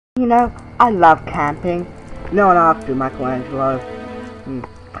You know, I love camping. No one after Michelangelo.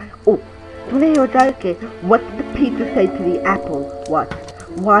 Oh, when you were joking, what did the pizza say to the apple? What?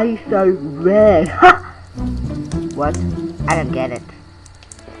 Why are you so red? Ha! What? I don't get it.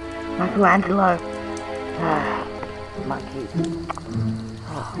 Michelangelo. Monkey.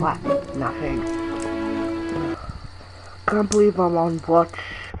 What? Nothing. Can't believe I'm on watch.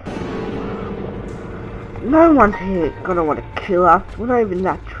 No one's here gonna want to kill us. We're not even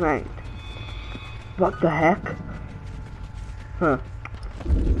that trained. What the heck? Huh?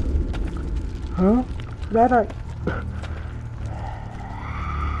 That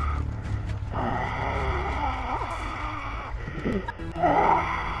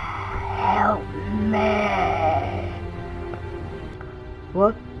Help me!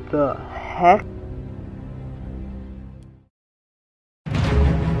 What the heck?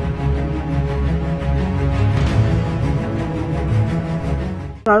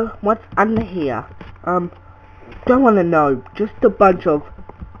 So, what's under here? Don't wanna know. Just a bunch of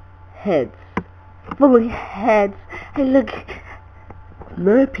heads. Fully heads. Hey, look.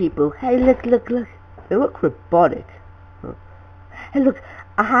 Mer people. Hey, look. They look robotic. Hey, look.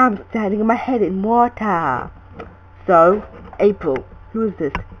 I'm standing in my head in water. So, April. Who is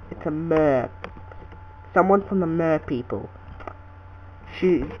this? It's a mer. Someone from the mer people.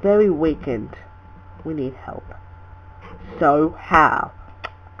 She's very weakened. We need help. So, how?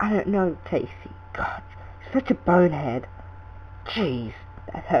 I don't know, Casey. God, you're such a bonehead. Jeez,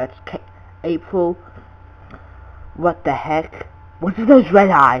 that hurts. April. What the heck? What are those red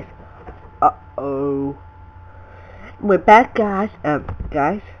eyes? Uh-oh. We're back, guys.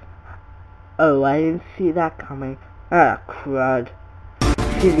 Guys? Oh, I didn't see that coming. Ah, crud.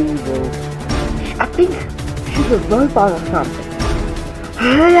 She's evil. I think she's a robot or something.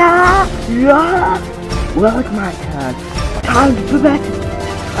 Well, it's my turn. Time to prevent it.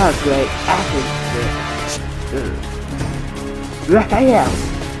 Oh, great. Acid. Raphael.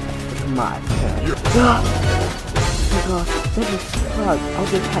 It's my turn. Oh my god, there's a slug. I'll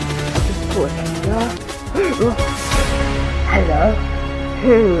just push. Hello?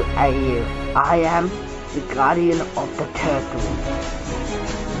 Who are you? I am the guardian of the turtle.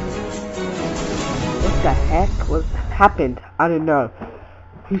 What the heck was happened? I don't know.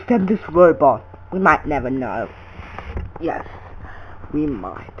 He sent this robot. We might never know. Yes, we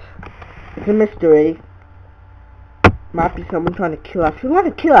might. It's a mystery. Might be someone trying to kill us. If you want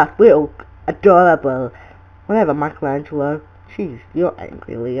to kill us, we're adorable. Whatever, Michelangelo. Jeez, you're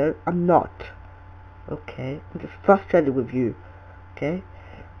angry, Leo. I'm not. Okay, I'm just frustrated with you. Okay?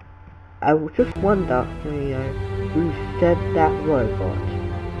 I just wonder, Leo, who said that robot?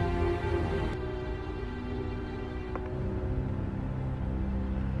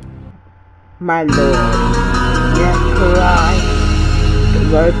 My lord. Yes, right. The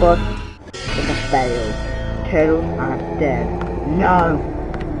robot is a fail. Turtles are dead. No!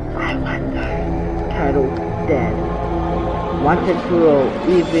 I wonder. Turtles dead. Once and for all,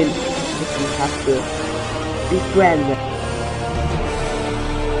 even if we have to befriend them.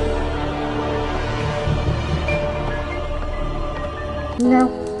 You know,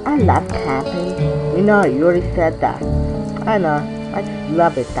 I love camping. You know, you already said that. I know. I just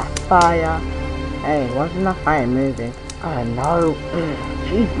love it, that fire. Hey, wasn't that fire moving? I know.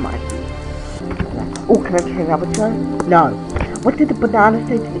 Jeez, Mikey. Oh, can I just hang out with you? No. What did the banana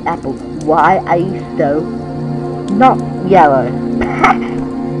say to the apple? Why are you so not yellow?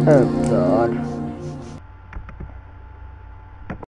 Oh, God.